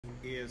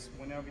is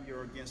whenever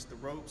you're against the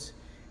ropes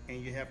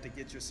and you have to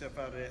get yourself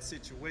out of that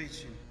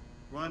situation,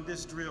 run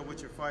this drill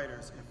with your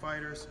fighters. And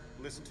fighters,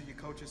 listen to your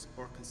coaches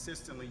or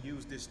consistently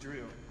use this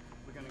drill.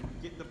 We're gonna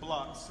get the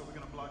blocks. So we're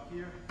gonna block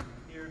here,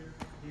 here,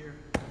 here,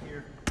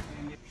 here,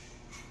 and here.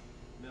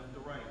 Left to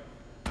right,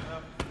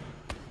 up.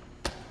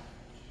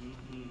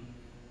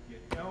 Your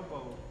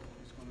elbow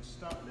is gonna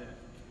stop that.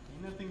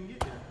 Ain't nothing to get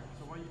there,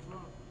 so why you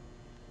drop?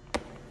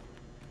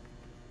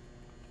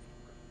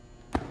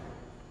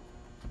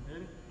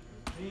 Ready?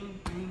 Bing,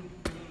 bing,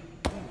 bing,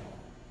 bing.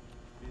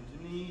 Bend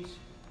your knees.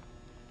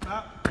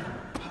 Pop,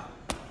 pop.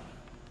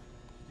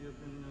 Still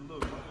bending a little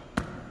bit.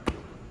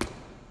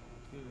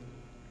 Good.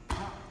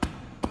 Pop,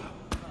 pop,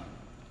 pop.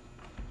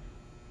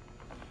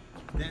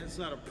 That's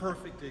not a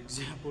perfect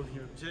example.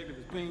 Your objective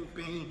is bing,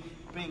 bing,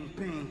 bing,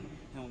 bing.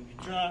 And when you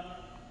drop,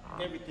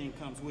 everything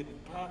comes with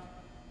it.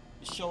 Pop.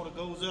 Your shoulder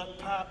goes up,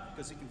 pop,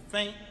 because it can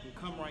feint and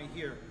come right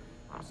here.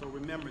 So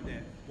remember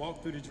that.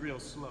 Walk through the drill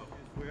slow.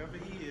 Wherever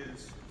he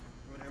is,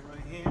 throw that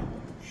right hand.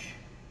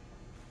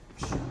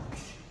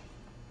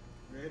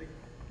 Ready?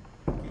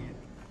 Again.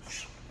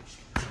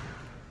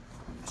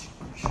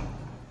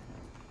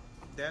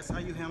 That's how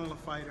you handle a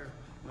fighter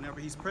whenever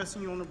he's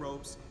pressing you on the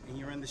ropes and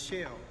you're in the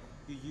shell.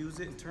 You use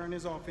it and turn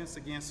his offense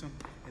against him,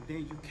 and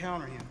then you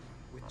counter him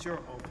with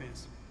your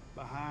offense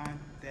behind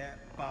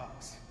that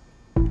box.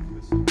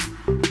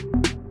 Listen.